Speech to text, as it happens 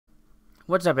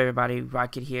What's up, everybody?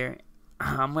 Rocket here.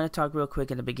 I'm gonna talk real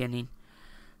quick in the beginning.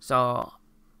 So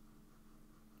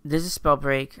this is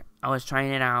Spellbreak. I was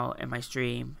trying it out in my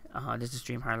stream. This is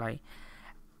stream highlight.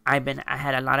 I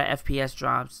had a lot of FPS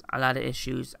drops, a lot of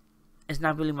issues. It's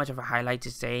not really much of a highlight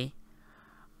to say,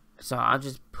 so I'm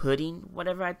just putting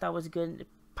whatever I thought was good. It'd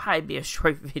probably be a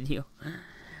short video,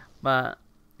 but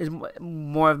it's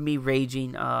more of me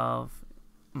raging of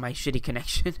my shitty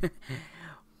connection.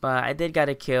 But I did get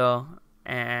a kill,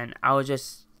 and I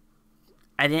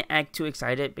didn't act too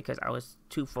excited because I was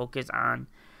too focused on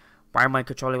why my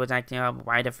controller was acting up,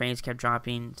 why the frames kept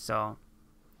dropping. So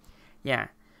yeah,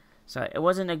 so it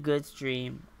wasn't a good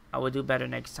stream. I will do better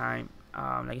next time.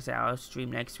 Like I said, I'll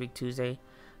stream next week Tuesday.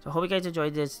 So I hope you guys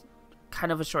enjoyed this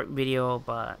kind of a short video,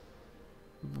 but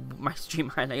my stream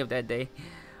highlight of that day.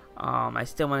 I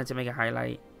still wanted to make a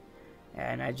highlight,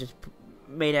 and I just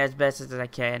made it as best as I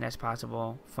can as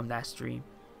possible from that stream.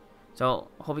 So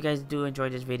hope you guys do enjoy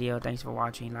this video. Thanks for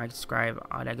watching. Like, subscribe,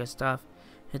 all that good stuff.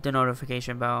 Hit the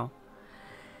notification bell.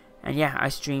 And yeah, I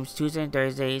stream Tuesdays and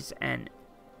Thursdays, and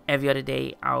every other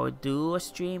day I will do a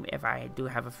stream if I do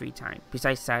have a free time,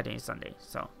 besides Saturday and Sunday.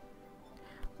 So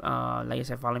like I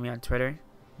said, follow me on Twitter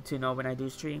to know when I do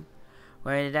stream.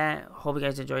 With that, hope you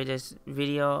guys enjoyed this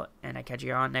video, and I catch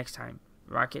you all next time.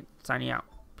 Rocket signing out.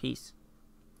 Peace.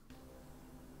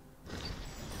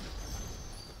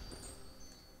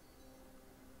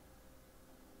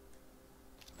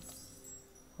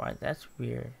 Why, that's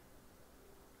weird.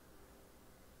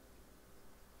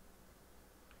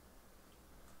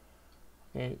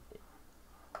 Okay.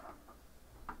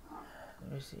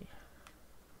 Let me see.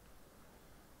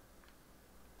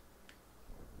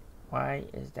 Why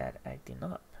is that acting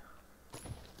up?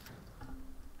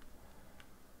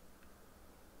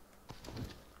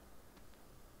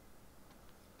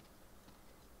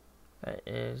 That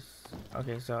is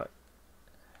okay. So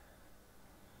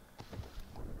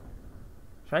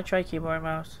should I try keyboard and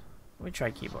mouse? Let me try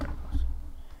keyboard and mouse.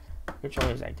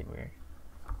 Controller is acting weird.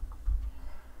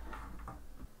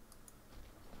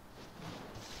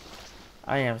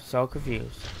 I am so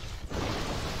confused.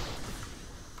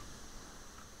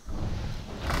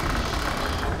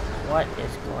 What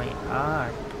is going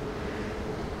on?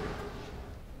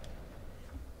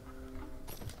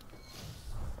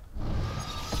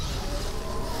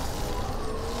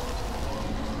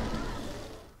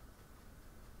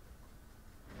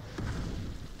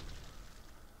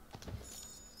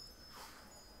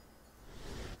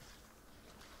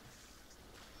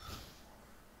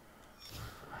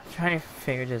 Trying to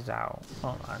figure this out.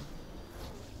 Hold on.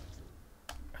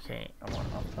 Okay, I want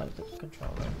to unplug the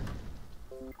controller.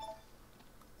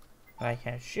 But I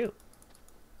can't shoot.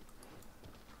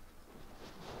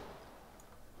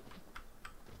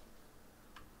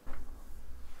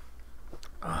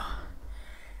 Oh.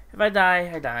 If I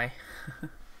die, I die.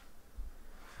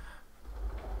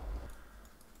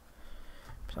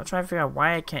 So I'm trying to figure out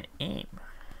why I can't aim.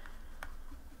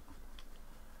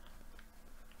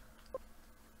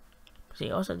 See,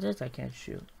 also this I can't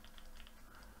shoot.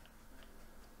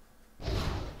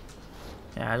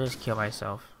 Yeah, I just kill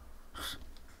myself.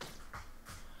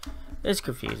 It's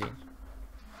confusing.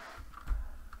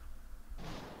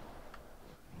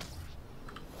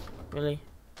 Really?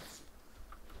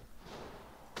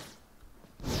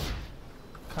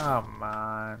 Come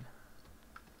on.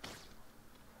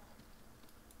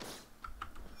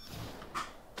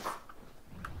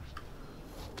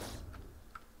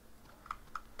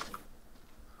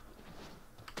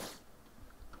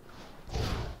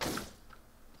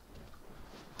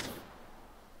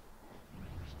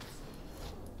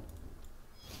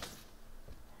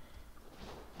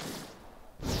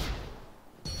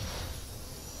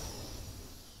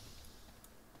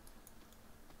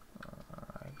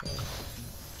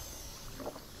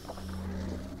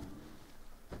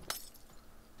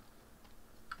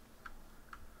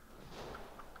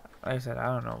 Like I said, I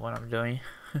don't know what I'm doing.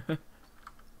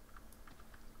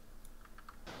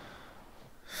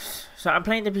 So I'm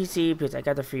playing the PC because I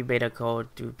got the free beta code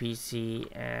through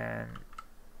PC, and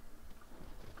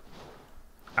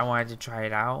I wanted to try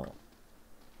it out.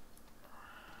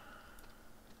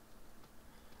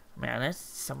 Man, unless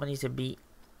someone needs to be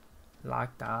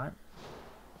locked on.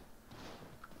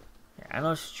 Yeah, I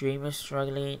know stream is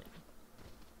struggling.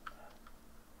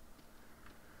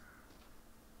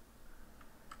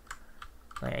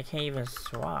 Like, I can't even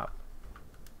swap.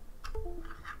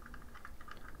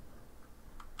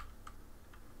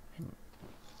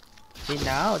 See,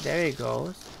 now, there it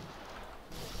goes.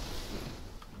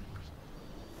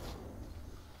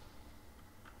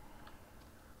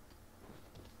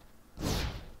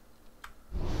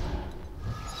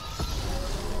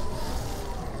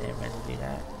 meant to do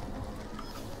that.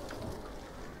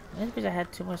 Maybe because I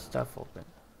had too much stuff open.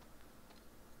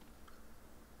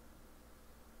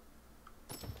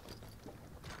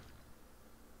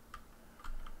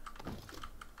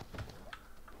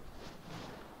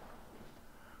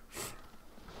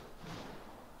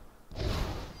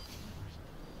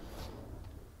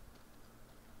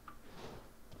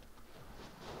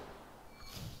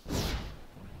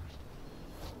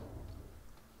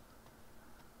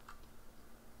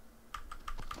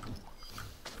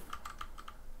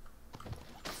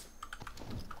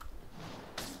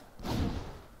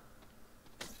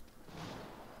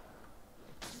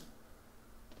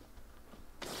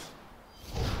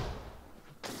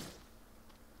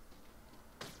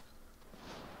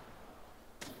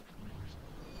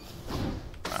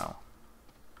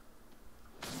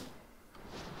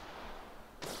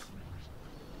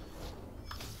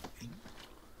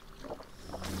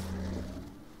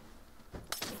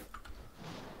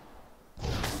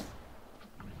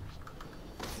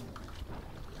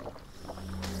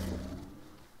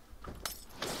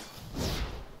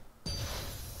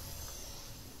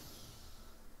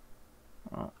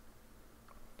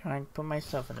 Trying to put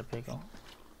myself in a pickle.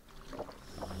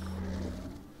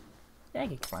 Yeah, I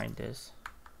can climb this.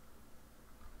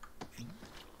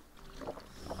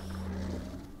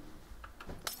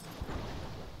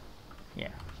 Yeah.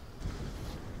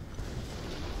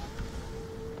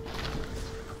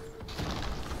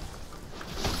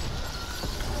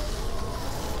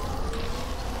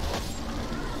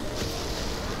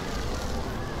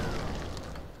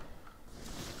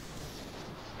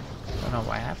 I don't know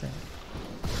what happened.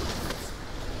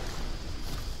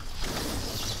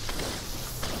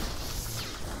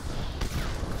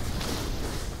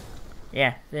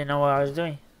 Yeah, didn't know what I was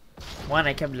doing. One,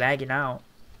 I kept lagging out.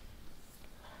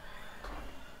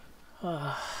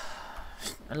 A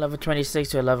level 26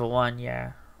 to a level 1,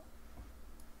 yeah.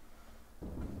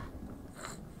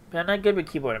 But I'm not good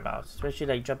with keyboard and mouse, especially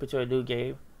like jump into a new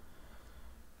game.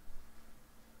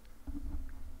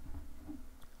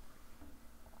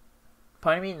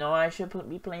 Part of me know I should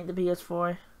be playing the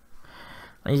PS4.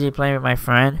 I usually play with my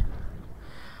friend,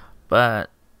 but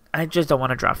I just don't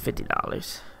want to drop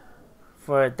 $50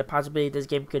 for the possibility this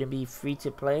game couldn't be free to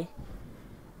play,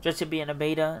 just to be in a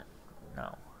beta.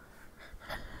 No.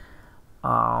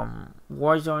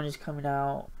 Warzone is coming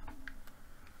out.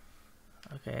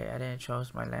 Okay, I didn't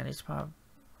choose my landing spot.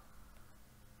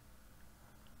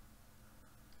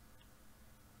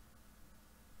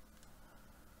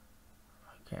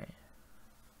 Okay.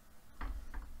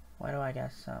 Why do I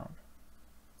got sound?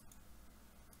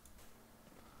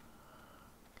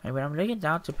 Like when I'm looking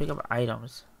down to pick up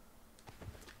items,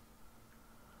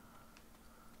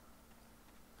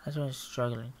 that's when it's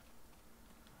struggling.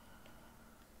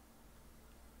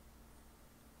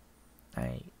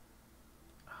 Like,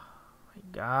 oh my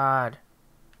god.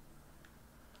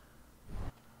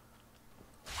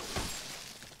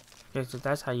 Okay, so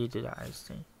that's how you do the ice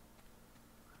thing.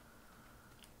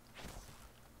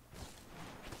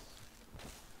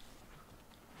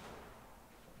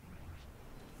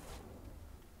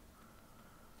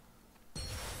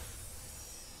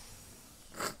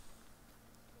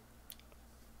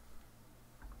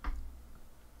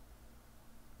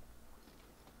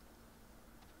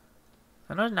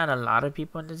 I know there's not a lot of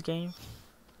people in this game.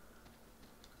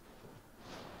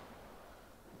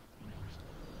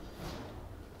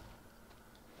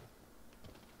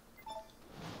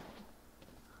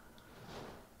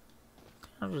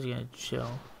 I'm just gonna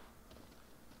chill.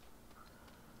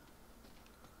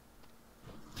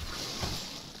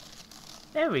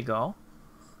 There we go.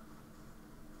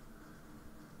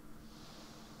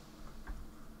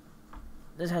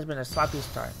 This has been a sloppy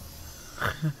start.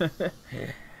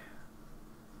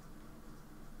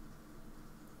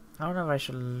 I don't know if I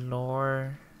should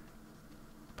lower.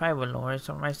 Probably will lower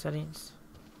some of my settings.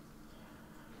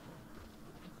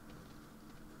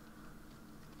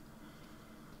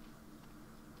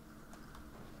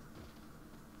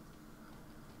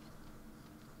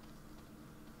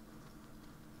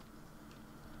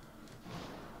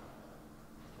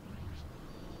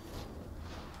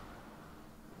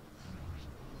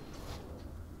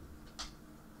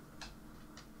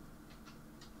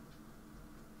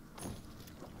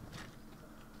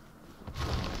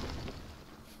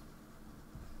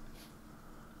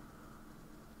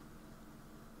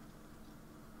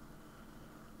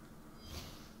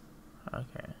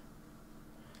 Okay.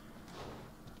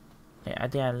 Yeah, I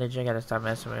think I legit gotta stop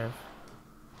messing with.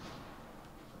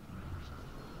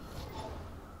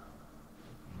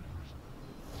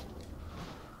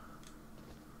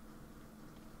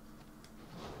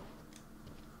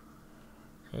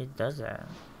 It does that.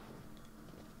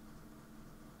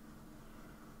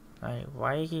 Like,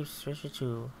 why you keep switching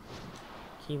to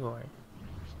keyboard?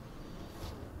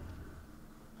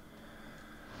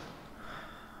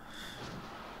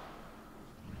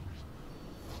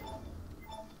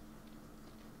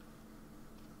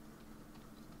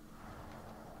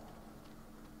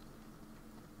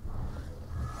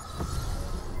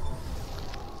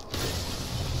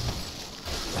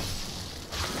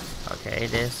 Okay,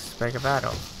 this break a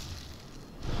battle.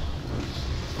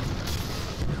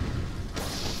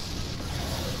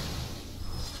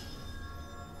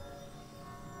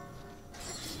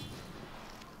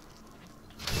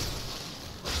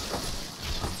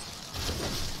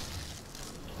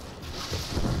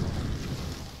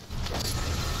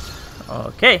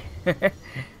 Okay.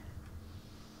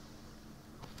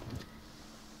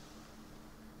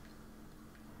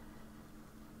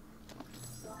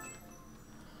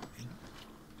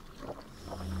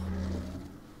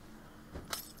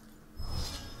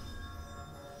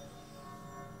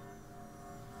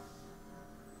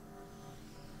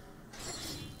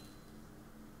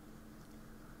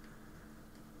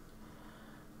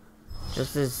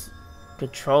 Just this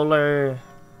controller.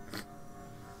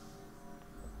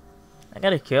 I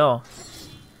gotta kill.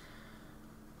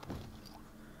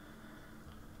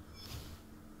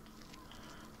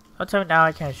 Don't tell me now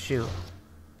I can't shoot.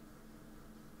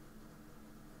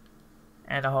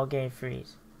 And the whole game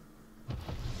freeze.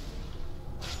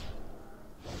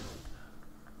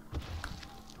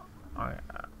 Alright,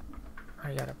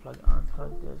 I gotta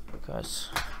unplug this because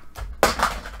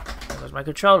there goes my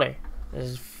controller.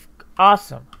 This is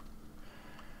awesome.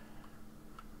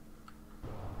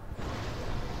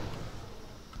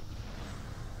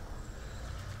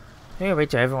 I think I wait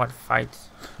till everyone fights.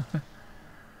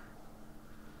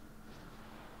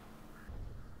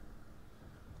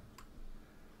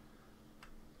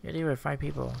 Yeah, there were 5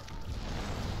 people.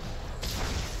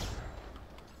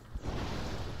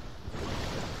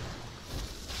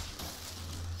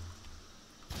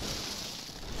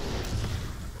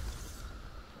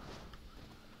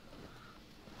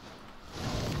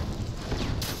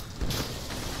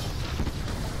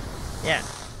 Yeah,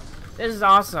 this is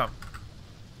awesome.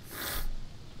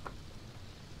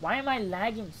 Why am I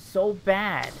lagging so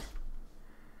bad?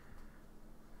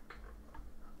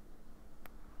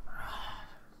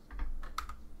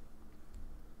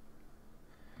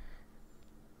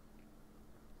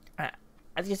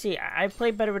 As you can see, I play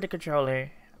better with the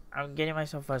controller. I'm getting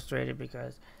myself frustrated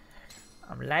because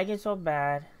I'm lagging so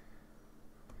bad.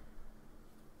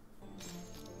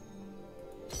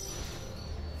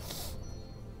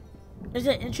 It's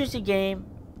an interesting game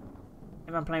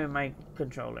if I'm playing with my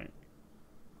controller.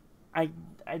 I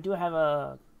do have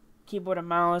a keyboard and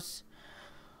mouse.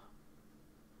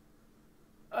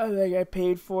 I think I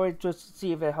paid for it just to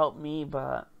see if it helped me,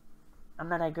 but I'm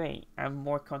not that great. I'm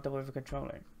more comfortable with a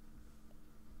controller.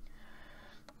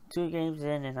 2 games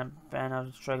in and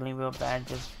I'm struggling real bad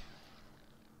just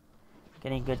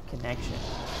getting good connection.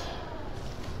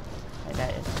 Like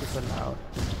that is super loud.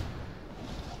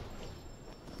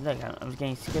 Look, I'm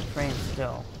getting skip frames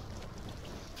still.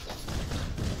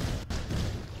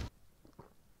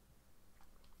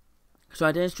 So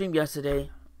I didn't stream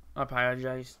yesterday. I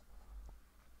apologize.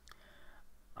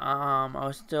 I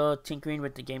was still tinkering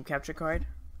with the game capture card,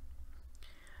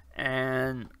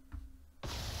 and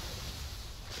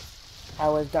I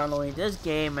was downloading this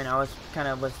game, and I was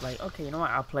like, okay, you know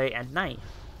what? I'll play at night.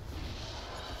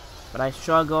 But I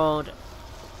struggled.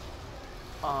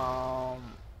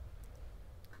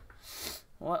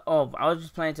 What? Oh, I was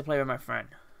just planning to play with my friend,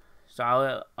 so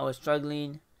I was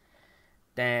struggling.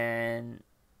 Then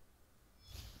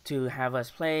to have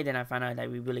us play, then I found out that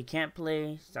we really can't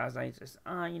play. So I was like,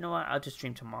 you know what? I'll just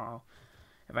stream tomorrow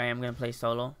if I am gonna play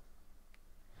solo.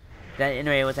 That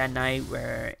anyway, it was that night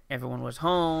where everyone was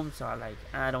home, so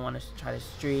I don't want to try to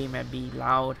stream and be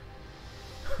loud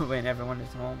when everyone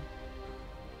is home.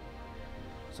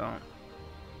 So,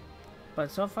 but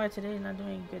so far today, not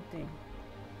doing a good thing.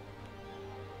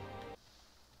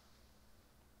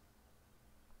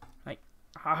 Like,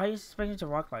 how are you expecting to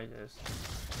walk like this?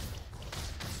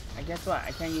 And guess what?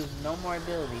 I can't use no more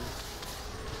abilities.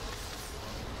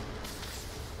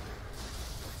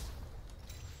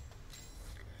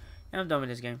 I'm done with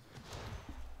this game.